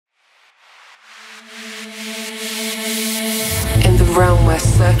where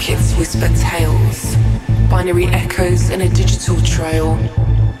circuits whisper tales, binary echoes in a digital trail,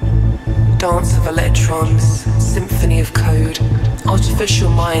 dance of electrons, symphony of code, artificial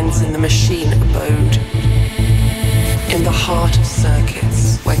minds in the machine abode. In the heart of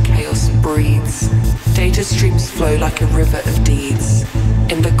circuits where chaos breeds, data streams flow like a river of deeds.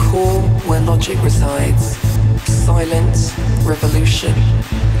 In the core where logic resides, silent revolution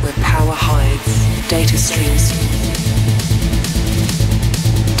where power hides. Data streams,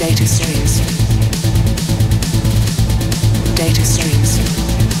 data streams, data streams,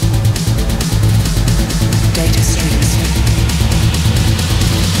 data streams.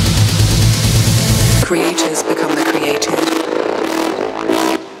 Creators become the created.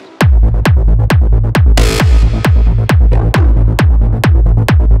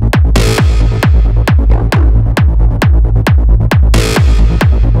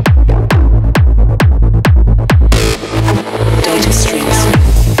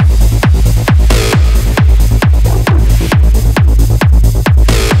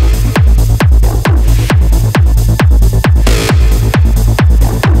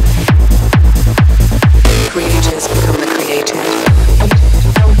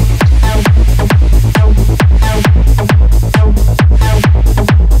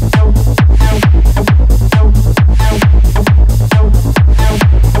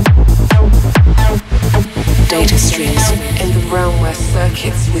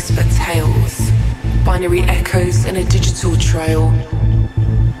 Binary echoes in a digital trail,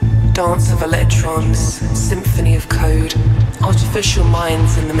 dance of electrons, symphony of code, artificial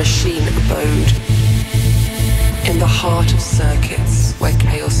minds in the machine abode. In the heart of circuits where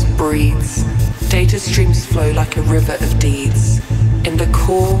chaos breeds, data streams flow like a river of deeds. In the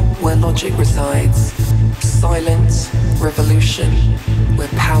core where logic resides, silent revolution where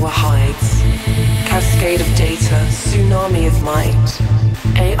power hides. Cascade of data, tsunami of might,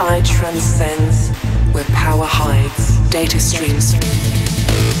 AI transcends where power hides. Data streams,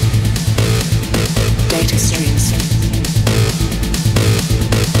 data streams,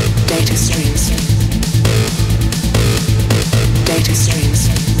 data streams, data streams,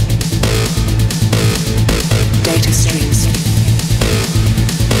 data streams,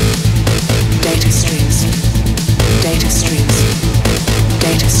 data streams, data streams,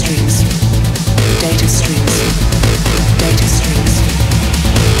 data streams, data streams, data streams.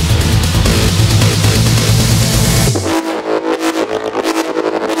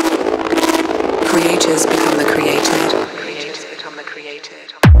 Creators become the created. Creators become the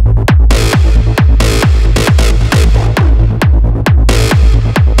created.